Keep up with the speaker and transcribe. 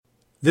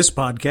This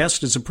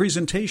podcast is a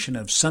presentation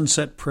of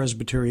Sunset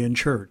Presbyterian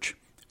Church.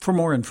 For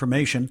more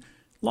information,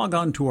 log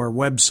on to our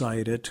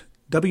website at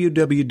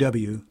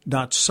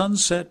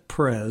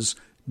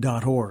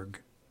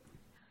www.sunsetpres.org.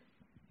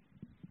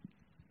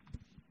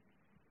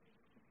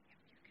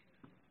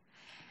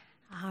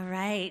 All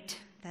right,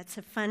 that's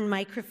a fun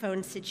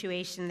microphone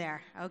situation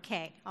there.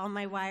 Okay, all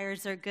my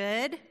wires are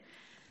good.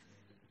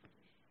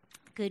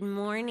 Good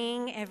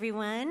morning,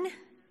 everyone.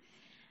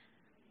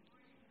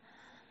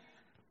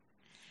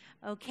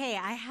 Okay,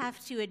 I have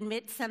to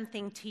admit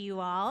something to you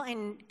all,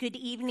 and good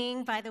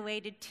evening, by the way,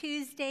 to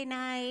Tuesday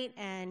night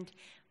and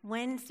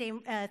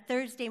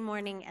Thursday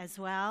morning as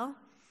well.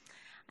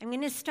 I'm going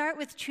to start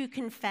with true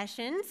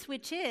confessions,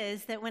 which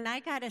is that when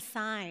I got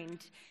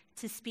assigned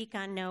to speak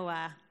on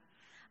Noah,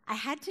 I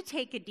had to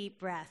take a deep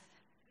breath.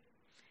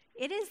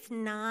 It is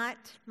not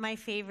my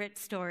favorite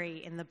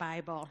story in the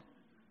Bible.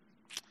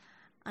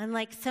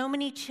 Unlike so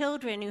many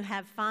children who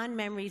have fond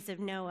memories of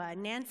Noah,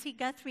 Nancy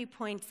Guthrie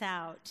points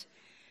out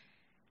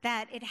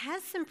that it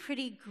has some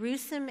pretty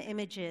gruesome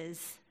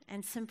images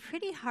and some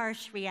pretty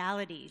harsh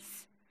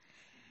realities.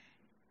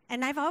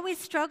 And I've always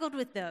struggled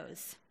with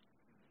those.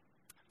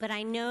 But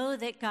I know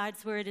that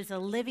God's word is a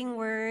living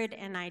word,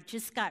 and I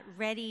just got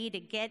ready to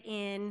get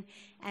in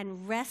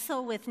and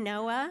wrestle with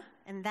Noah,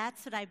 and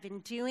that's what I've been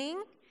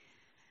doing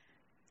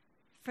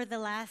for the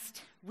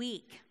last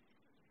week.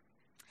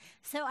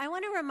 So I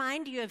want to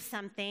remind you of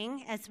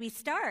something as we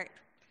start.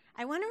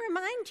 I want to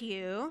remind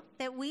you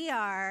that we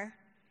are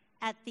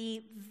at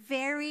the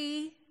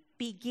very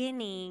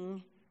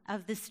beginning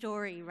of the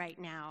story right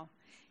now.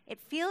 It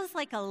feels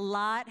like a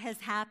lot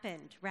has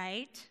happened,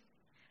 right?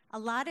 A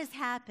lot has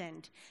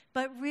happened,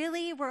 but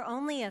really we're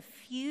only a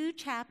few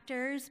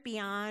chapters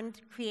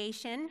beyond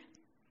creation.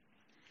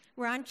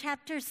 We're on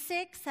chapter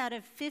 6 out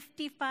of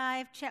 50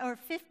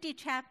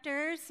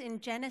 chapters in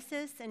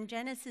Genesis, and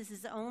Genesis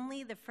is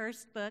only the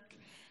first book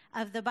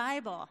of the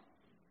Bible.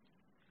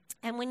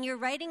 And when you're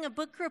writing a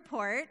book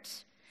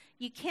report,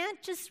 you can't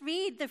just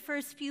read the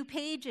first few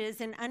pages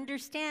and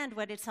understand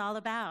what it's all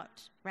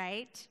about,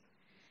 right?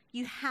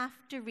 You have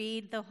to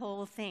read the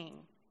whole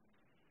thing.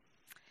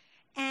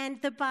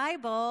 And the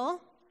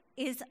Bible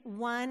is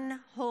one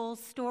whole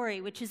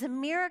story, which is a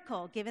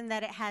miracle given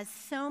that it has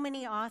so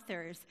many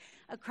authors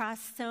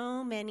across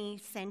so many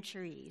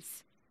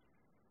centuries.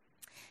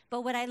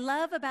 But what I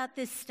love about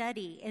this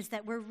study is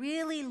that we're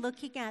really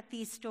looking at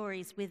these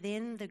stories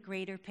within the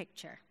greater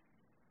picture.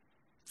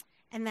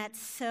 And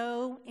that's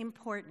so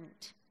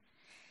important.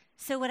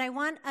 So what I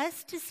want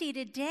us to see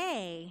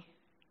today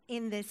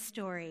in this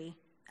story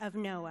of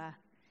Noah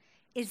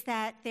is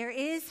that there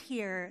is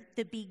here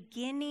the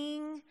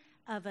beginning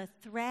of a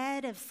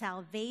thread of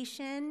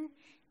salvation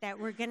that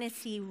we're going to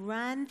see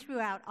run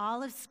throughout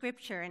all of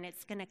Scripture, and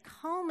it's going to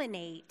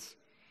culminate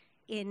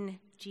in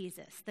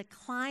Jesus. The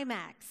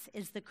climax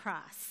is the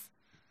cross.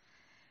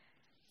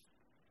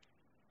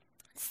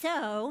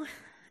 So,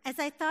 as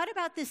I thought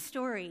about this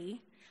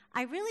story,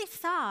 I really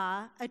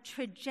saw a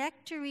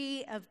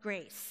trajectory of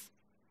grace.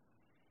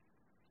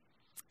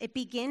 It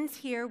begins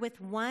here with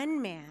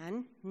one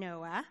man,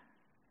 Noah.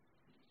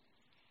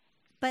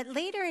 But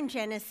later in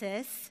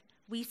Genesis,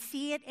 we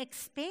see it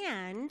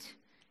expand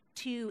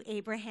to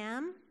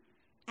Abraham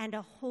and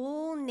a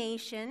whole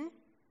nation.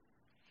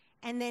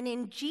 And then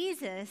in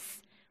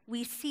Jesus,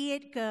 we see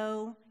it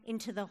go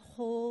into the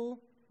whole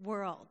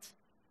world.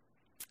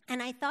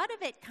 And I thought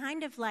of it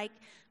kind of like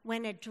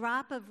when a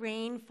drop of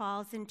rain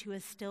falls into a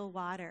still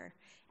water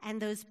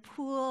and those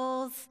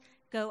pools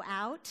go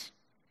out.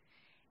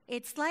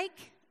 It's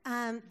like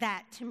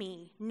that to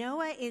me.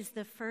 Noah is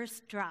the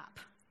first drop.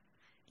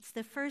 It's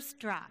the first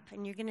drop,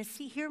 and you're going to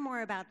hear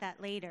more about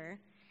that later.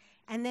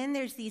 And then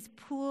there's these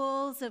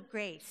pools of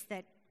grace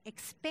that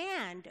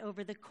expand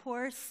over the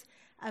course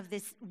of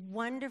this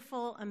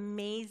wonderful,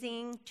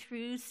 amazing,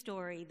 true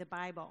story, the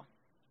Bible.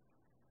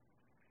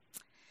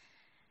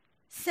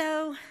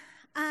 So,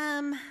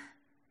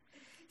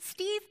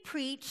 Steve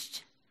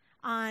preached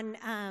on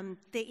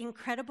the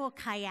incredible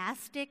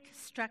chiastic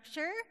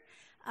structure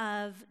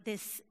of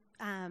this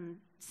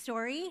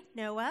story,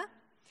 Noah.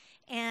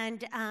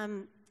 And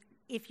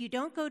if you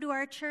don't go to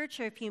our church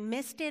or if you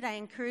missed it, I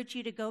encourage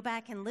you to go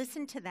back and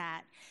listen to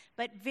that.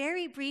 But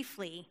very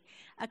briefly,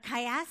 a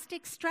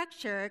chiastic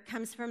structure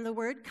comes from the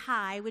word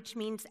chi, which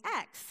means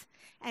X.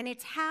 And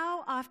it's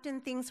how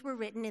often things were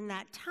written in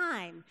that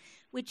time,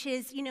 which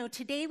is,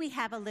 today we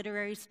have a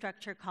literary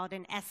structure called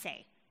an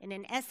essay. In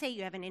an essay,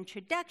 you have an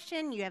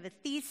introduction, you have a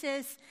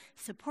thesis,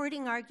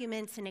 supporting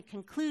arguments, and a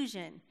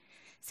conclusion.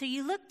 So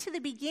you look to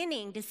the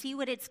beginning to see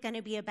what it's going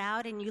to be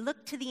about, and you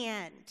look to the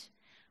end.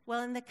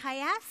 Well, in the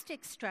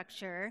chiastic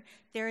structure,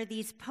 there are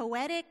these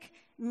poetic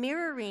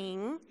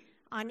mirroring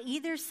on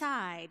either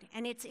side,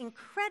 and it's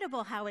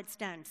incredible how it's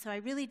done. So I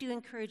really do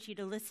encourage you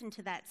to listen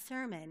to that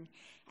sermon.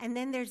 And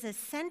then there's a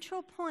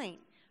central point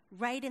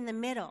right in the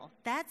middle.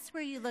 That's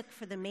where you look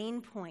for the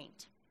main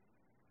point.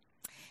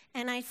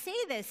 And I say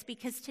this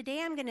because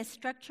today I'm going to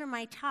structure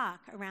my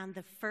talk around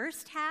the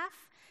first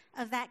half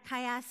of that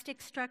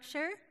chiastic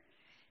structure,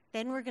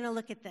 Then we're going to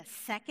look at the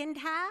second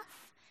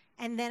half,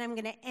 and then I'm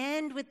going to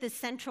end with the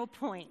central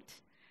point,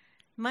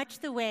 much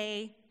the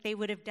way they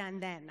would have done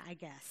then, I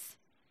guess.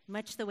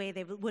 Much the way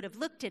they would have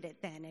looked at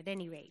it then, at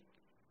any rate.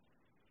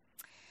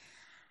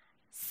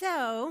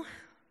 So,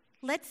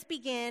 let's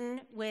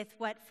begin with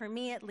what, for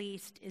me at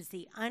least, is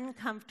the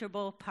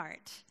uncomfortable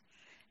part,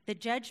 the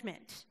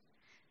judgment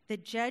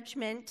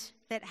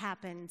that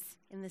happens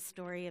in the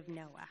story of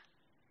Noah.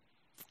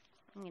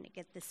 I'm going to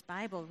get this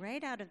Bible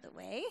right out of the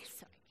way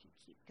so I can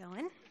keep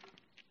going.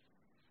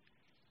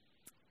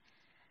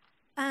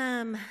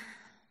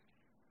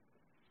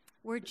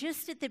 We're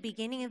just at the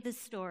beginning of the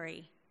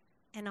story,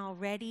 and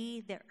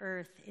already the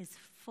earth is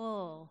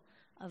full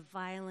of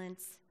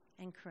violence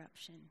and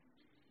corruption.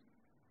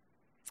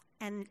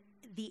 And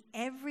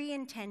every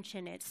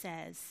intention, it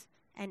says,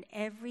 and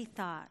every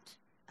thought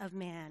of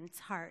man's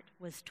heart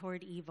was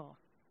toward evil.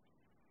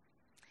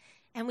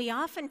 And we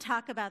often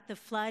talk about the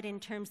flood in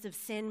terms of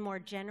sin more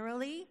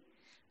generally,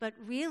 but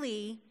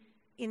really,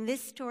 in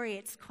this story,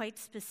 it's quite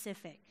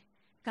specific.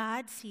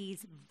 God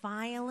sees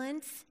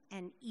violence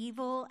and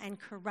evil and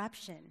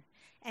corruption,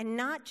 and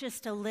not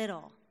just a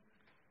little.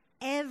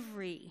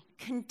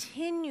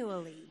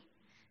 Continually,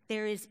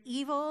 there is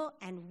evil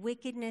and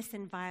wickedness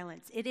and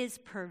violence. It is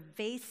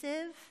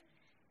pervasive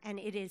and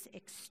it is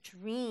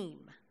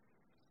extreme.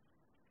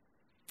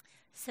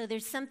 So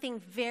there's something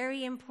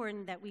very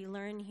important that we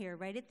learn here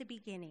right at the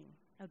beginning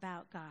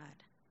about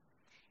God,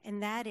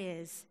 and that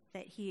is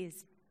that he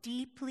is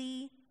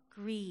deeply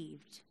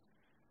grieved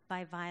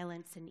by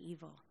violence and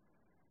evil.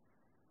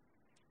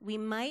 We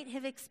might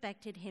have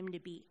expected him to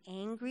be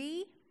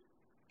angry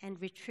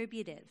and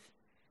retributive,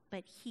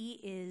 but he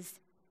is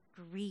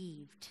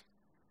grieved.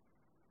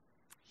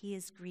 He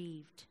is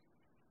grieved.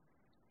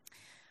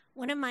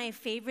 One of my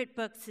favorite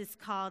books is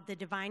called The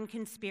Divine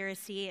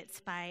Conspiracy. It's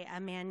by a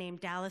man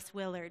named Dallas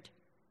Willard.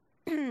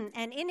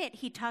 And in it,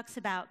 he talks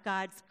about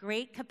God's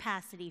great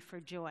capacity for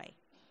joy.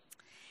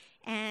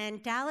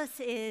 And Dallas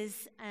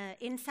is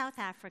in South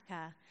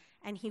Africa,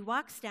 and he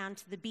walks down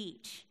to the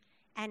beach,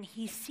 and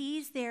he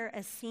sees there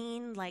a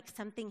scene like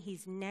something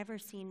he's never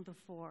seen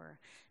before.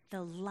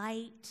 The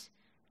light,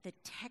 the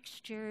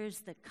textures,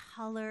 the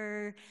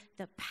color,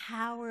 the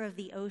power of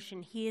the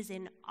ocean. He is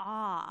in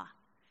awe.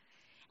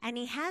 And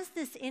he has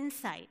this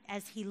insight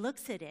as he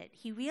looks at it.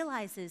 He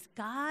realizes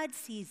God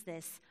sees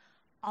this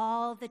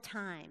all the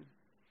time.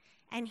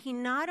 And he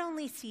not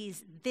only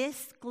sees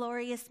this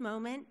glorious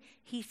moment,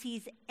 he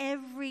sees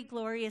every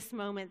glorious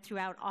moment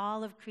throughout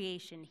all of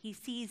creation. He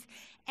sees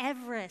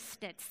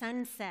Everest at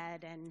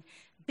sunset and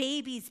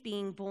babies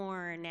being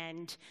born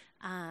and,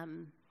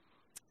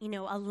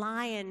 a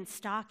lion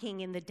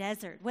stalking in the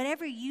desert.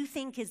 Whatever you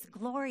think is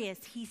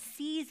glorious, he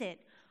sees it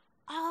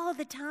all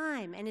the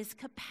time, and his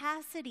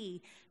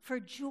capacity for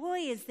joy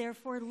is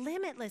therefore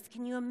limitless.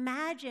 Can you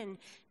imagine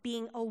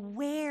being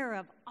aware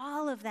of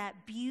all of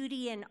that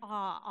beauty and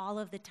awe all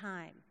of the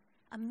time?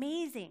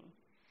 Amazing.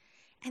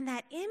 And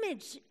that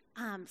image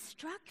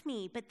struck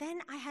me, but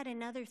then I had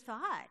another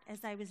thought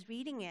as I was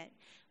reading it,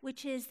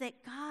 which is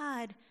that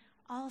God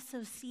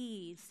also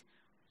sees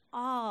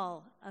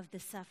all of the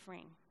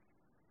suffering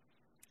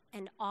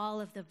and all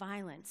of the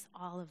violence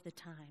all of the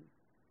time.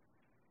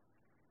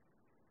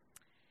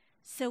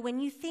 So when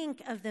you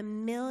think of the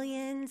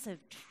millions of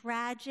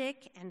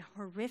tragic and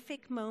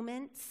horrific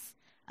moments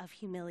of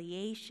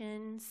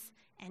humiliations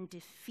and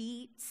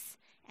defeats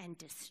and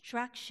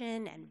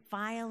destruction and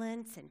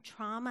violence and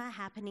trauma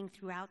happening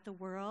throughout the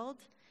world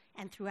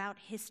and throughout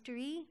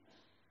history,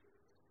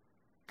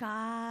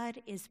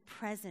 God is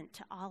present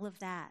to all of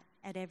that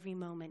at every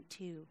moment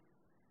too.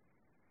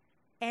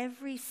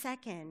 Every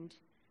second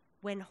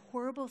when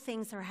horrible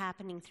things are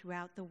happening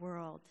throughout the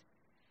world,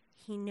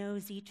 he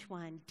knows each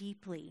one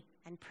deeply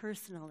and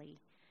personally.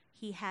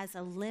 He has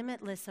a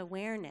limitless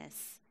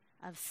awareness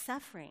of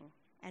suffering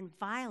and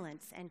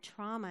violence and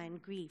trauma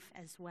and grief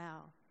as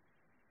well.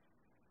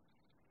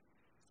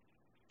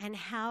 And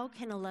how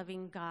can a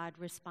loving God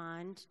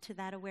respond to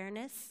that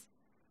awareness?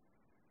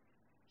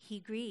 He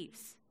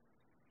grieves.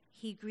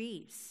 He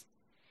grieves.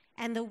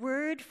 And the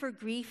word for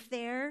grief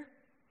there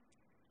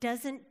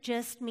doesn't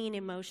just mean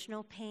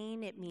emotional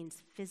pain, it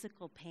means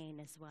physical pain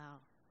as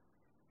well.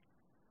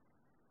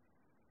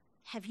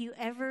 Have you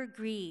ever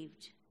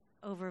grieved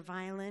over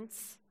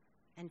violence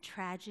and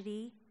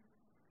tragedy?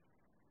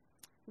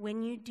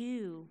 When you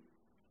do,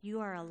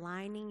 you are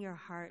aligning your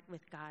heart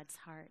with God's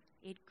heart.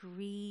 It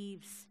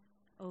grieves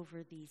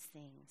over these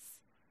things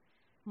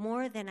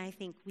more than I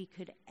think we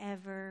could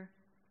ever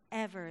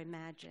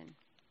imagine.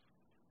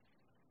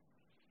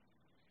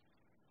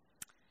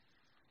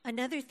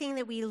 Another thing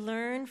that we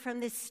learn from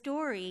this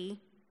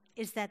story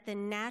is that the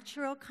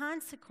natural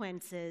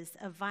consequences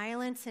of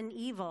violence and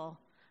evil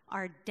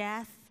are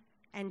death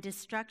and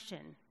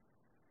destruction.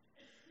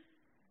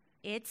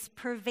 It's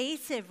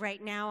pervasive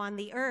right now on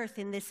the earth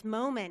in this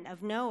moment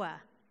of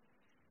Noah,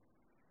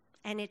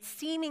 and it's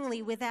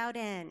seemingly without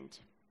end.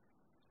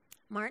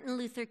 Martin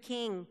Luther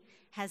King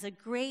has a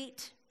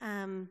great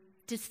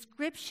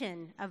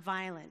description of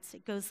violence.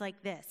 It goes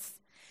like this: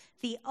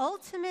 The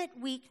ultimate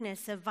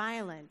weakness of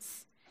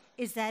violence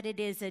is that it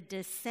is a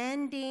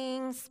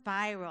descending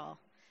spiral,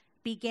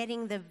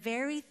 begetting the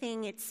very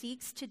thing it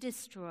seeks to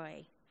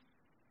destroy.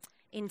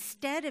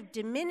 Instead of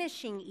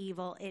diminishing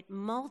evil, it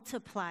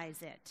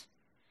multiplies it.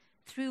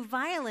 Through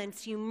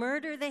violence, you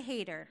murder the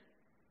hater,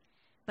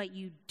 but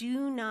you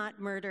do not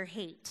murder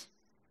hate.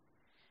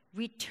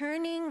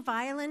 Returning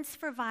violence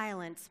for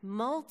violence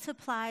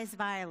multiplies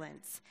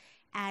violence,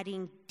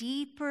 adding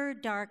deeper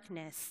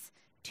darkness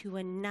to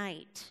a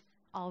night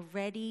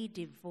already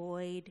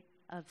devoid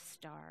of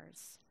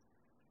stars.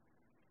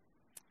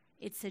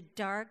 It's a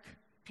dark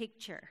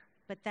picture,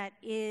 but that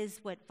is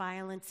what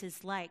violence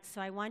is like. So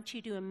I want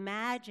you to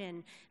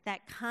imagine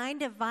that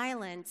kind of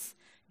violence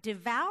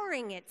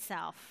devouring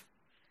itself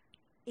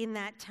in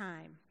that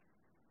time.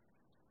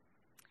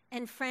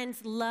 And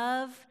friends,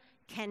 love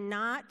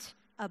cannot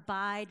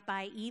abide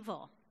by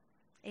evil.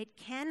 It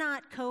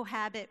cannot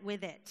cohabit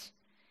with it.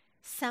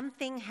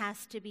 Something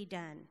has to be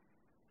done.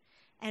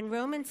 And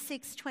Romans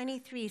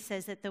 6:23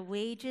 says that the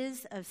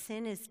wages of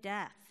sin is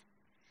death.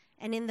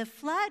 And in the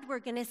flood, we're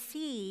going to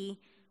see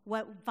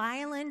what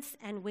violence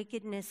and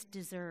wickedness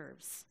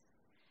deserves.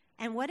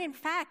 And what, in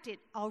fact, it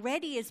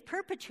already is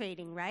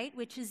perpetrating, right?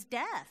 Which is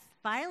death.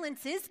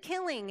 Violence is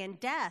killing and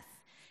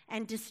death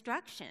and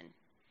destruction.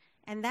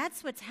 And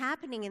that's what's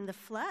happening in the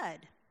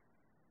flood.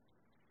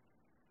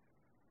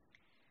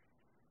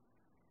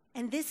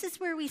 And this is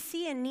where we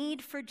see a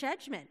need for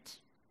judgment.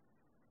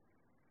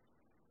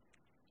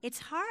 It's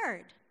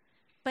hard.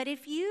 But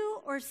if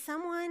you or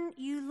someone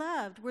you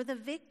loved were the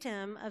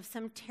victim of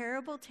some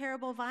terrible,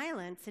 terrible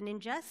violence and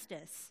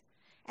injustice,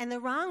 and the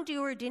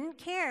wrongdoer didn't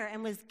care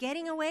and was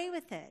getting away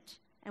with it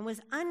and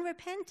was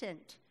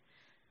unrepentant,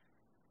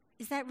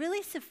 is that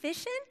really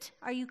sufficient?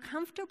 Are you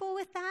comfortable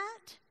with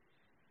that?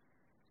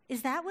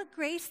 Is that what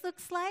grace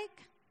looks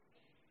like?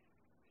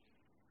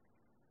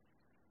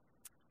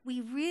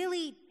 We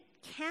really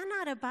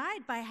cannot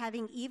abide by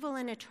having evil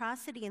and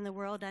atrocity in the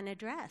world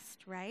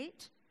unaddressed,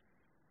 right?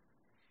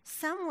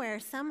 Somewhere,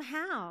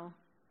 somehow,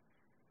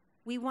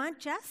 we want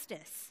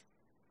justice,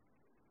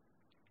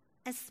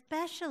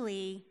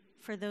 especially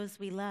for those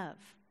we love.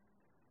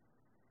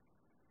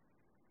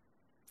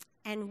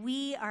 And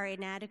we are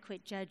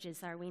inadequate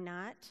judges, are we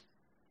not?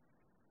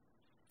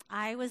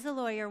 I was a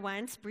lawyer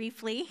once,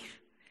 briefly,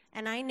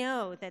 and I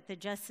know that the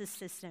justice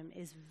system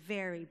is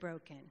very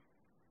broken.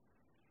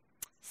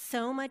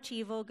 So much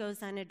evil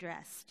goes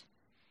unaddressed,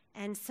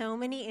 and so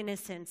many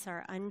innocents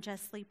are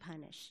unjustly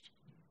punished.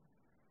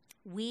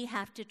 We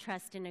have to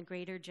trust in a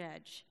greater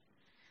judge.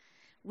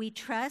 We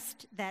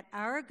trust that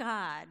our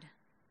God,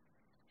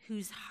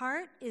 whose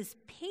heart is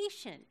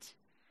patient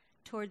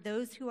toward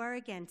those who are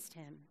against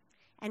him,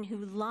 and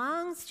who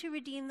longs to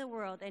redeem the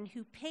world, and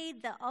who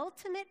paid the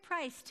ultimate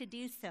price to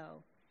do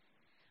so,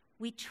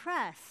 we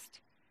trust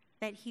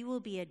that he will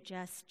be a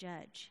just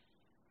judge.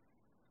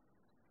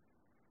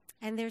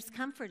 And there's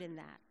comfort in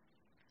that.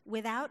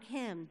 Without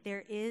him,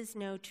 there is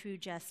no true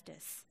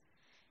justice.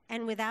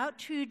 And without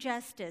true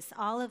justice,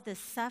 all of the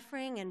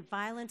suffering and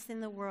violence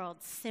in the world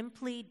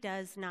simply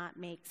does not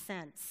make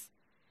sense.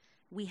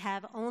 We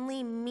have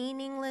only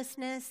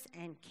meaninglessness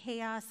and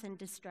chaos and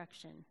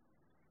destruction.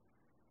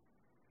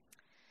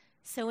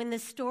 So in the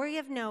story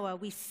of Noah,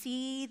 we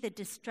see the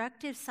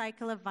destructive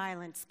cycle of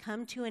violence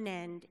come to an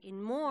end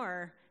in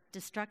more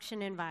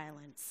destruction and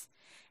violence.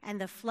 And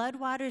the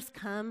floodwaters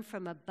come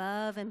from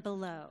above and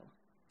below.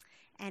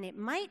 And it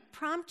might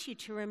prompt you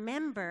to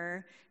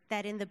remember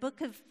that in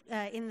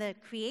the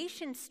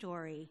creation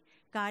story,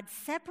 God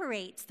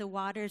separates the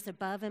waters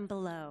above and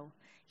below.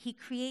 He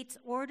creates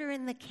order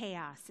in the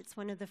chaos. It's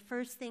one of the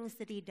first things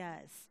that he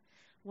does.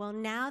 Well,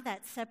 now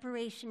that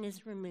separation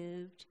is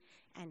removed,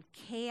 and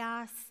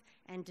chaos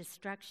and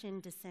destruction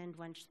descend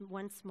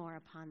once more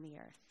upon the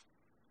earth.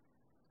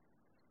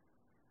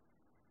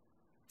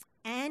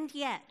 And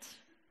yet,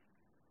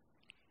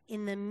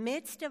 in the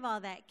midst of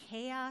all that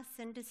chaos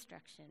and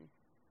destruction,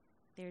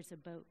 there's a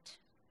boat.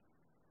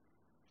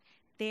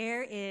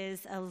 There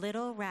is a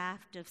little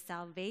raft of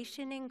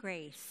salvation and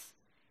grace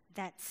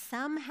that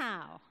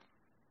somehow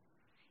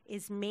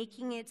is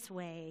making its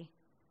way,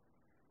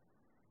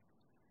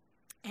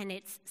 and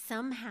it's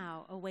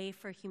somehow a way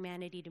for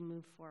humanity to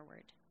move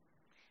forward.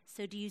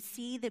 So do you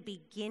see the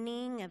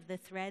beginning of the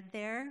thread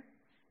there?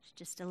 It's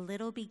just a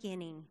little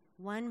beginning.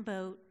 One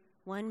boat,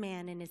 one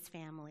man and his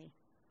family.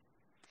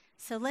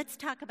 So let's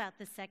talk about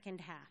the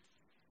second half,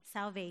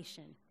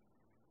 salvation.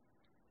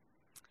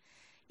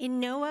 In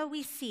Noah,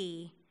 we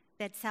see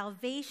that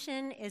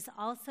salvation is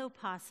also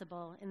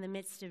possible in the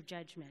midst of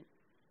judgment.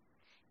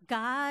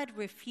 God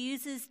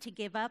refuses to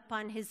give up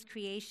on his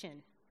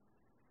creation.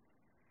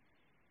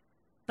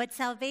 But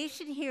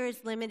salvation here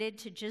is limited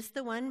to just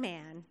the one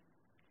man,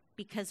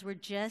 because we're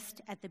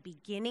just at the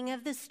beginning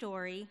of the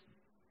story.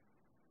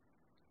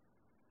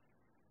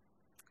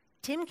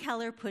 Tim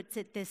Keller puts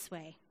it this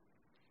way.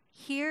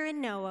 Here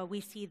in Noah,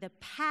 we see the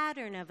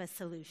pattern of a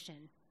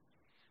solution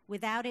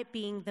without it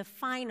being the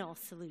final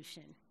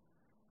solution.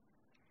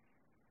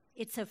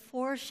 It's a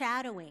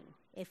foreshadowing,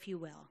 if you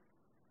will.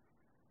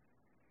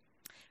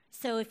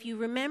 So if you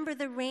remember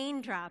the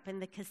raindrop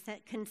and the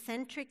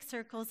concentric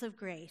circles of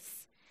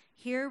grace,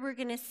 here we're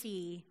going to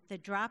see the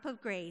drop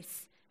of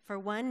grace for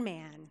one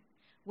man,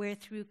 where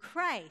through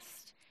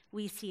Christ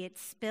we see it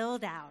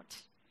spilled out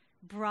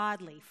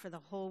broadly for the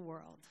whole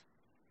world.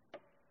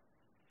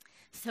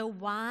 So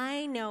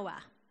why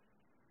Noah?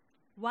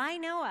 Why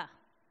Noah?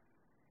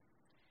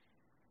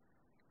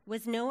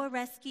 Was Noah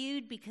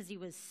rescued because he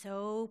was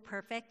so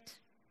perfect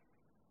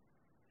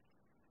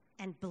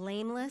and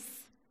blameless?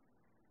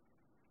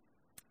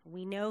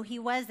 We know he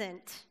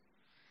wasn't,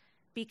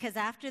 because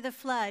after the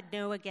flood,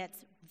 Noah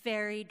gets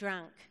very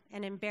drunk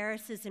and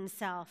embarrasses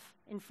himself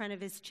in front of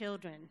his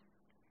children.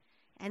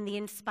 And the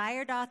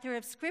inspired author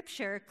of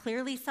Scripture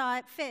clearly saw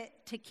it fit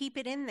to keep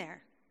it in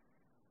there.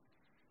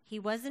 He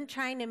wasn't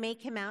trying to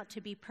make him out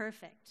to be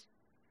perfect.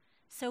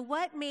 So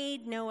what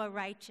made Noah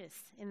righteous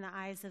in the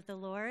eyes of the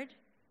Lord?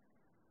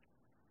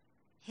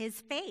 His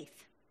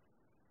faith.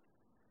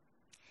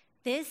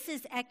 This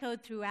is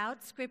echoed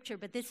throughout Scripture,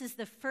 but this is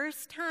the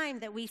first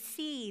time that we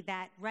see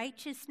that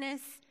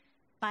righteousness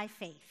by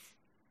faith.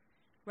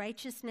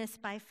 Righteousness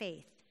by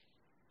faith.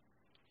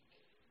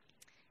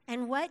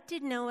 And what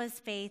did Noah's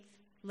faith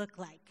look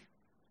like?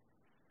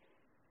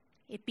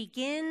 It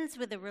begins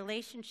with a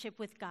relationship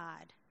with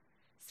God.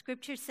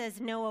 Scripture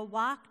says Noah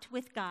walked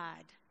with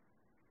God.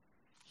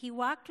 He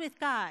walked with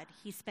God.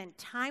 He spent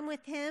time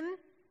with him.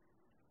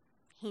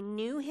 He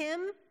knew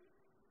him.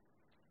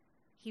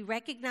 He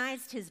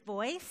recognized his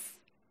voice.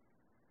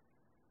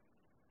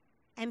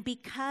 And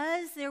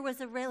because there was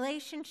a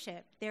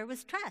relationship, there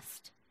was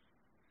trust.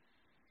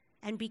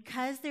 And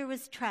because there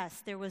was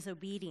trust, there was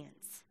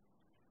obedience.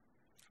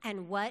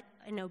 And what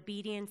an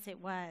obedience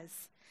it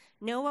was.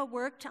 Noah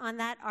worked on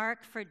that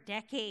ark for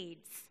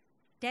decades.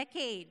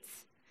 Decades.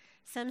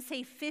 Some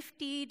say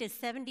 50 to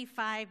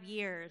 75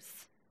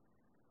 years.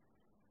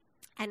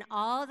 And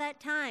all that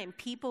time,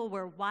 people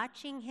were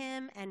watching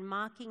him and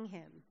mocking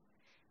him.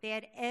 They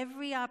had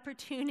every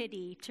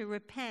opportunity to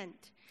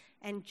repent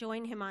and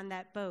join him on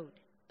that boat,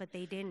 but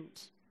they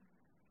didn't.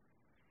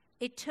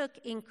 It took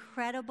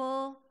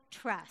incredible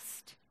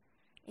trust,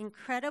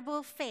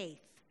 incredible faith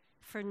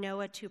for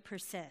Noah to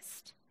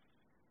persist.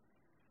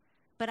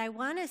 But I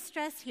want to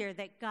stress here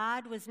that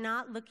God was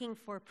not looking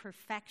for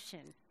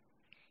perfection.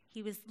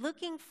 He was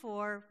looking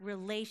for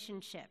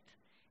relationship.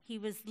 He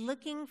was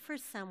looking for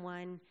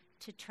someone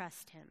to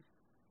trust him.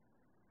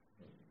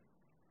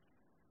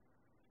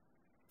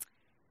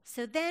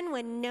 So then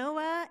when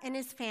Noah and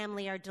his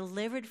family are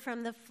delivered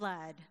from the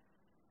flood,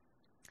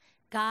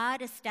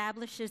 God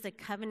establishes a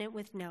covenant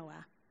with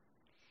Noah.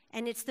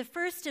 And it's the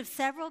first of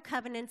several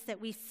covenants that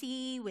we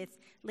see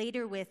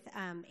later with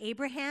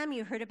Abraham.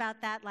 You heard about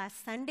that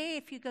last Sunday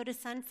if you go to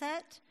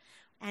Sunset.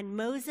 And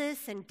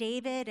Moses and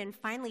David, and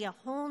finally a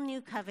whole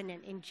new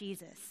covenant in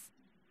Jesus.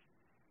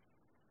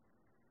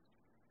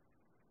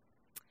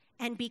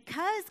 And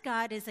because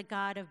God is a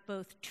God of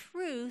both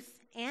truth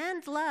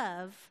and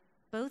love,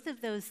 both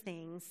of those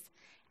things,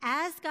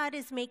 as God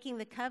is making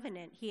the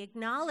covenant, he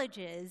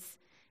acknowledges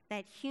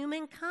that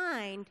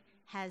humankind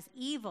has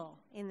evil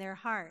in their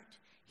heart.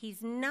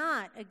 He's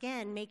not,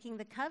 again, making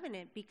the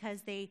covenant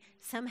because they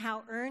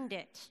somehow earned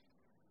it.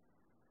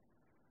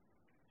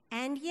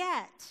 And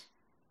yet,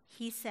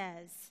 he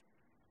says,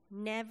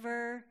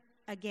 never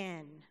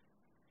again.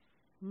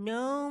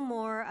 No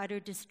more utter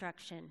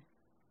destruction.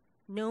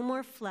 No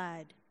more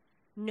flood.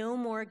 No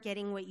more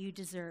getting what you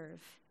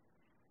deserve.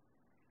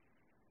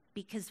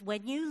 Because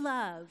when you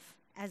love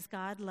as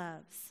God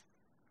loves,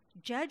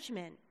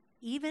 judgment,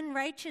 even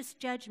righteous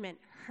judgment,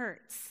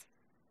 hurts,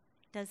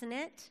 doesn't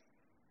it?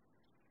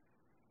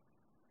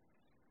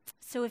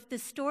 So if the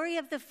story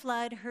of the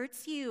flood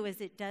hurts you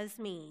as it does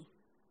me,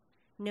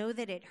 know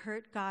that it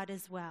hurt God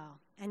as well.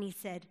 And he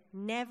said,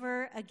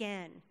 never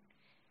again.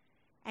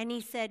 And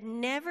he said,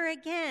 never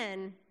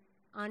again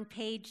on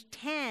page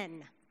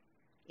 10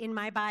 in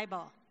my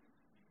Bible,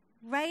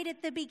 right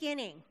at the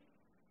beginning.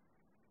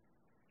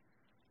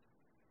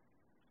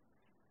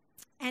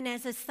 And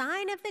as a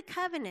sign of the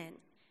covenant,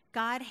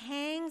 God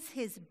hangs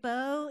his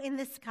bow in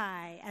the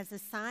sky as a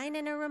sign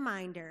and a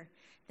reminder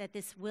that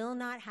this will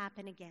not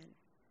happen again.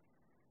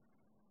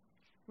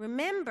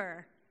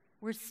 Remember,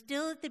 we're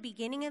still at the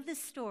beginning of the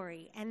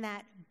story, and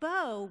that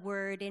bow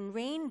word in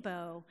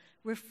rainbow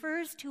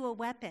refers to a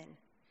weapon.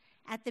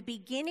 At the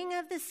beginning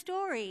of the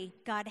story,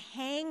 God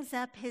hangs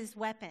up his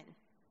weapon.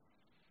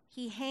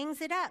 He hangs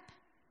it up.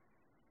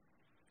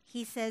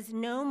 He says,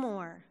 no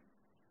more.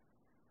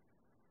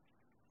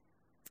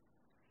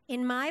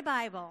 In my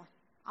Bible,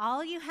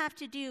 all you have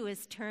to do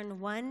is turn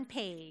one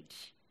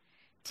page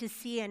to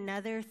see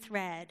another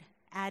thread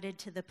added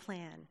to the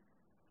plan.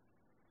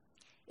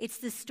 It's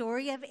the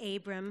story of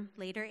Abram,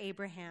 later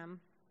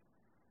Abraham,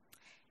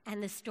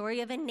 and the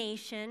story of a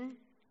nation,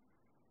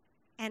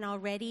 and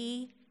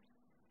already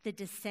the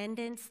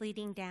descendants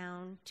leading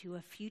down to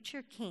a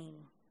future king.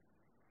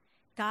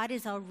 God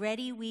is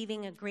already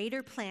weaving a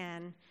greater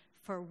plan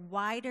for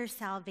wider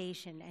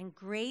salvation, and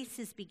grace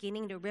is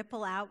beginning to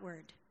ripple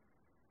outward.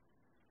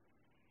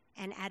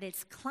 And at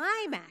its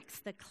climax,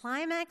 the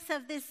climax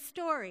of this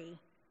story,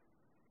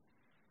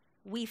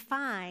 we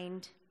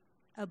find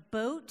a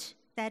boat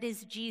that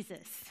is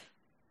Jesus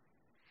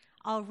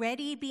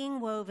already being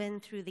woven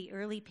through the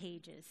early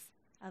pages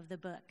of the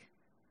book.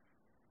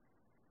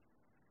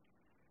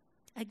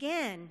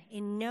 Again,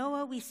 in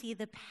Noah, we see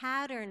the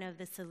pattern of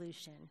the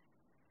solution,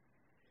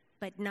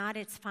 but not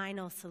its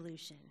final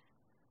solution.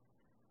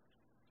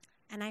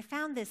 And I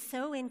found this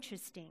so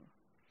interesting.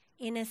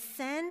 In a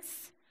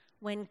sense,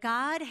 when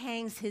God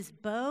hangs his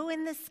bow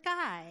in the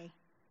sky,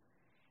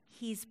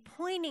 he's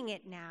pointing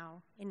it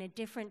now in a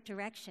different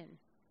direction.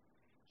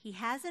 He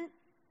hasn't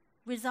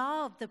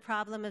resolved the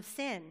problem of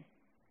sin.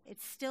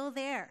 It's still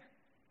there.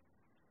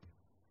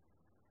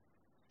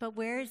 But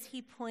where is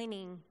he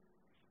pointing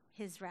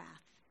his wrath?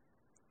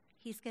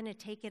 He's going to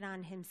take it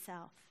on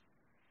himself.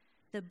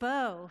 The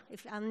bow,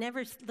 I'll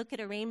never look at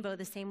a rainbow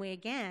the same way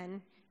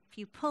again. If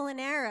you pull an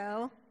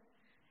arrow,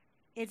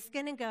 it's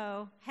going to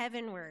go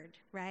heavenward,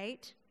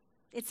 right?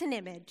 It's an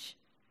image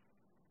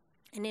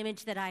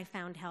that I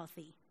found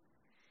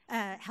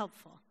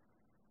helpful.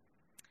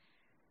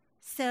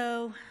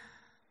 So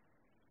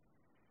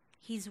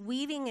he's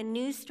weaving a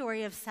new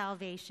story of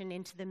salvation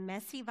into the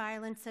messy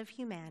violence of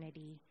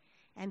humanity.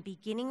 And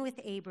beginning with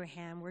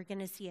Abraham, we're going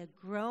to see a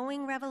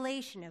growing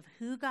revelation of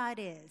who God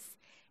is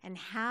and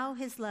how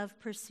his love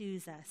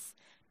pursues us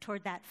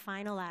toward that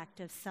final act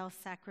of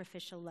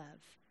self-sacrificial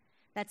love.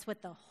 That's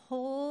what the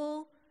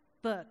whole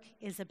book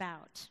is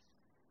about.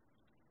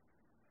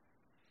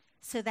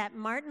 So that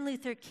Martin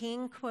Luther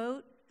King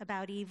quote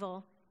about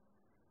evil,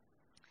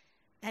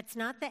 that's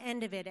not the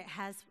end of it. It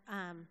has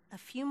a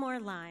few more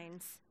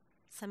lines,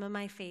 some of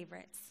my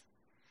favorites.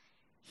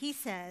 He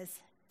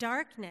says,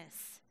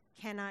 "Darkness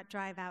cannot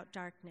drive out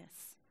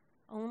darkness.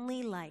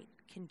 Only light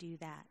can do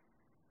that.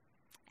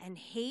 And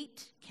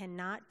hate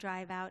cannot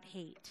drive out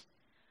hate.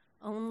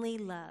 Only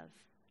love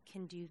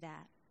can do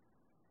that."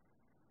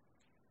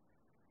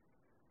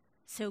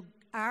 So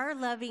our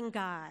loving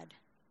God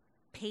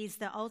pays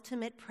the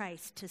ultimate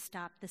price to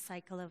stop the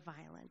cycle of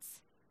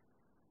violence.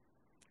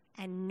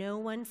 And no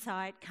one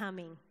saw it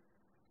coming,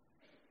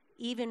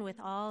 even with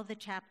all the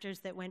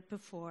chapters that went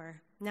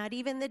before, not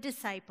even the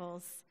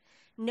disciples.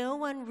 No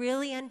one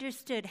really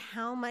understood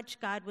how much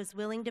God was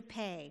willing to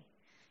pay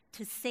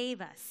to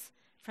save us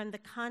from the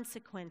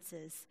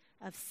consequences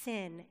of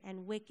sin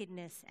and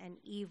wickedness and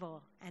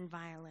evil and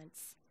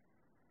violence,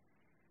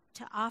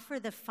 to offer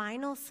the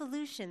final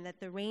solution that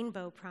the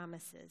rainbow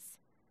promises.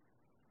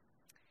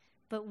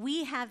 But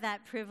we have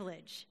that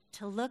privilege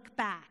to look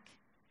back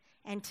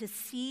and to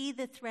see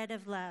the thread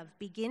of love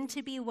begin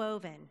to be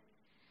woven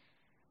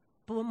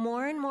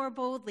more and more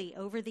boldly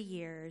over the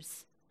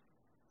years,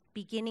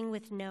 beginning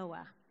with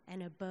Noah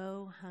and a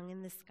bow hung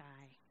in the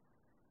sky.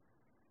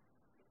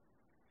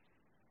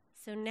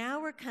 So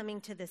now we're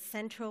coming to the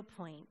central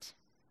point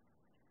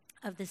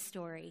of the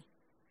story.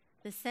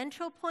 The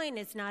central point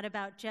is not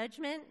about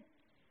judgment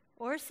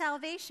or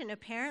salvation,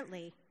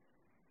 apparently.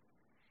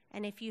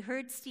 And if you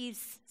heard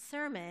Steve's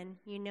sermon,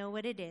 you know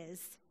what it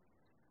is.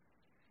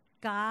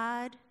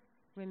 God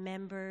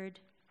remembered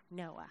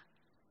Noah.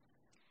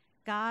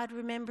 God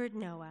remembered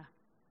Noah.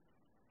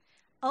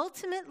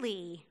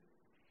 Ultimately,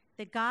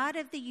 the God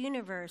of the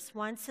universe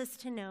wants us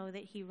to know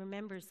that he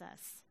remembers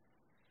us,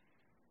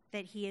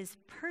 that he is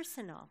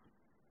personal,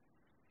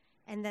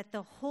 and that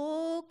the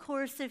whole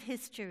course of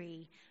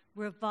history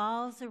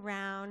revolves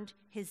around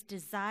his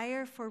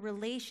desire for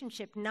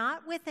relationship,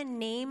 not with a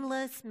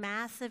nameless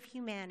mass of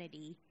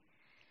humanity,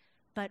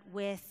 but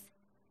with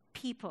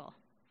people,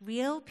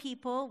 real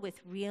people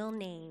with real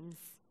names,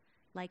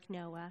 like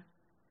Noah,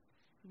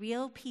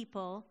 real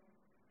people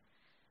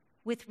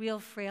with real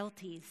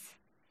frailties,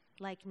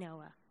 like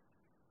Noah.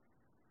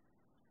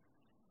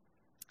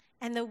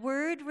 And the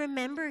word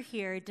remember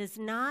here does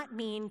not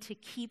mean to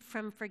keep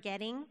from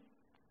forgetting.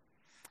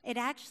 It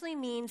actually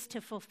means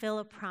to fulfill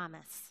a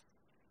promise,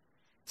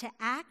 to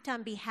act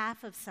on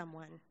behalf of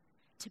someone,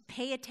 to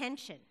pay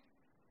attention.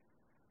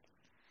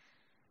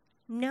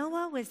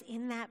 Noah was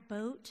in that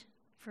boat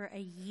for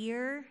 1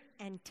 year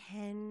and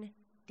 10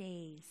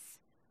 days.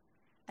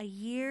 1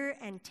 year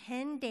and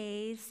 10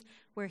 days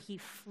where he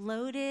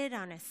floated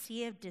on a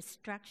sea of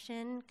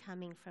destruction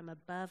coming from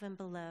above and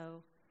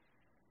below,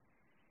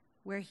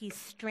 where he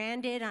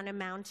stranded on a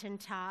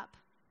mountaintop.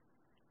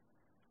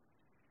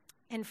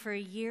 And for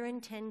 1 year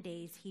and 10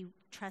 days, he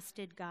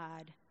trusted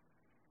God,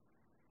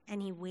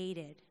 and he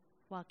waited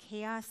while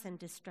chaos and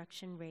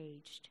destruction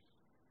raged.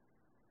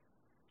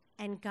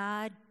 And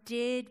God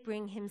did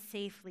bring him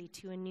safely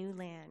to a new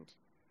land,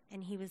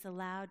 and he was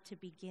allowed to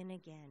begin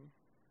again.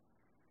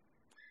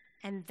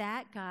 And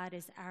that God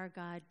is our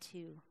God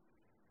too.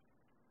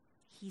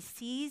 He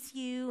sees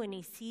you and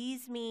he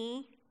sees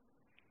me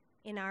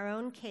in our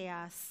own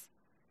chaos,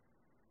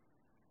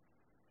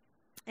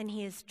 and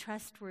he is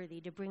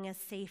trustworthy to bring us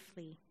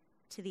safely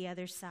to the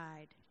other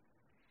side.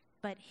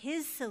 But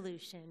his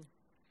solution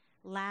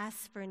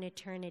lasts for an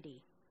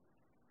eternity.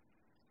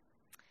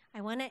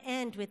 I want to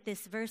end with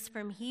this verse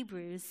from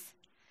Hebrews.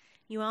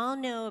 You all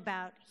know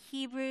about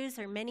Hebrews,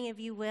 or many of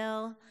you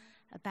will,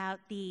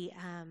 about the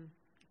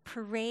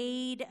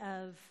parade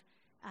of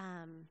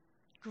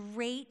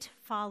great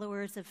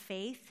followers of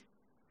faith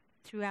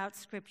throughout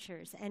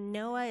scriptures. And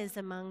Noah is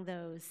among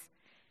those,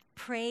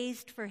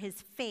 praised for his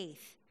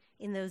faith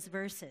in those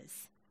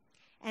verses.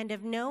 And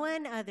of Noah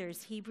and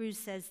others, Hebrews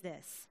says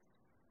this: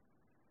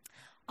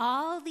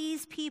 all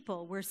these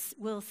people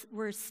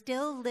were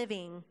still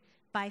living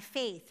by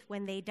faith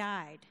when they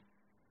died.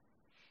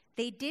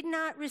 They did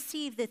not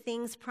receive the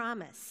things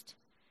promised.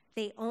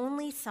 They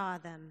only saw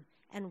them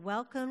and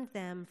welcomed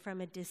them from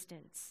a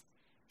distance,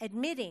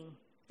 admitting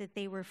that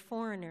they were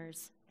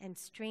foreigners and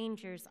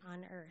strangers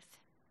on earth.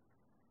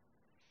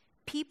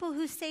 People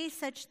who say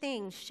such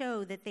things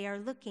show that they are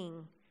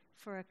looking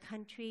for a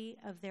country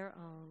of their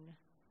own.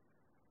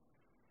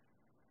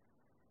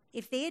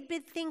 If they had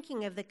been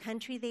thinking of the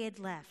country they had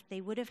left,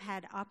 they would have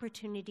had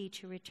opportunity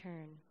to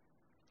return.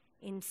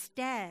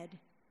 Instead,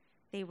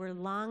 they were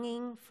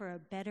longing for a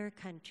better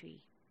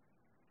country.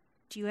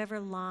 Do you ever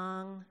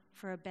long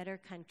for a better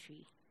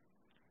country?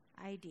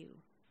 I do.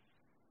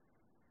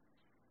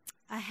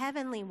 A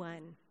heavenly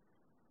one.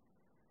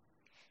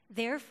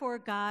 Therefore,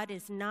 God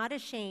is not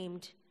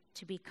ashamed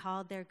to be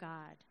called their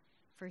God,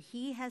 for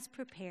he has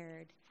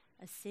prepared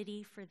a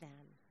city for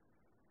them.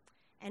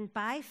 And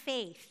by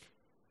faith,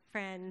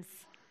 friends,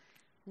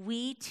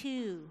 we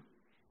too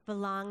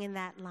belong in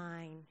that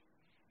line,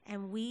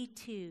 and we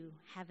too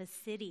have a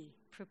city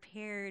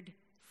prepared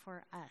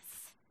for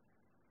us.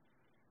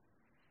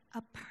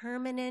 A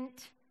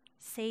permanent,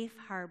 safe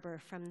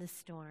harbor from the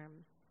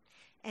storm.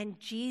 And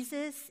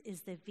Jesus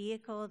is the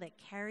vehicle that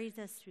carries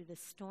us through the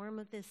storm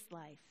of this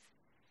life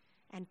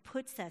and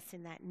puts us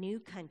in that new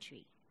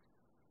country.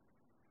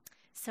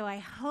 So I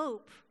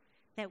hope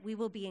that we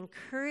will be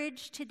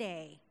encouraged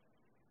today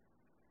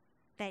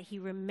that he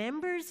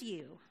remembers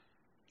you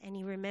and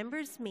he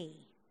remembers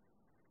me,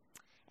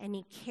 and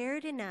he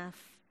cared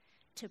enough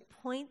to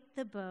point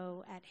the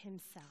bow at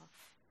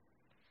himself,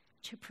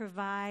 to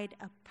provide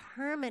a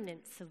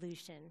permanent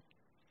solution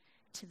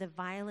to the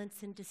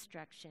violence and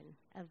destruction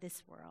of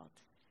this world.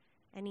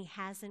 And he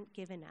hasn't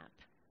given up.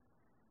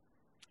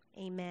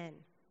 Amen.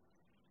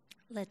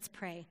 Let's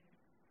pray.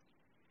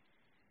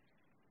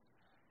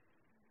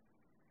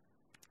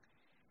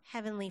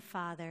 Heavenly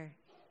Father,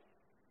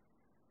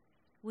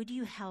 would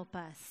you help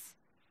us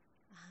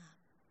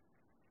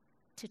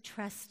to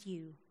trust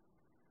you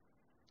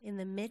in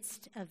the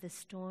midst of the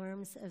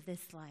storms of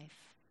this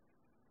life?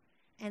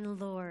 And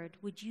Lord,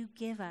 would you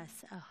give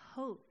us a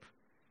hope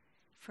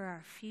for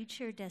our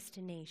future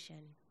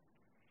destination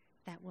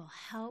that will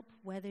help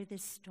weather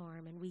this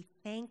storm? And we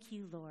thank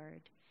you,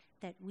 Lord,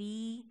 that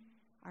we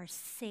are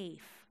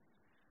safe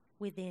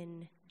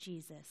within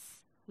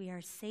Jesus. We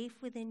are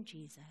safe within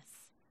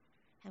Jesus,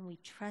 and we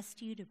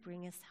trust you to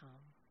bring us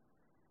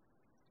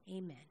home.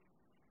 Amen.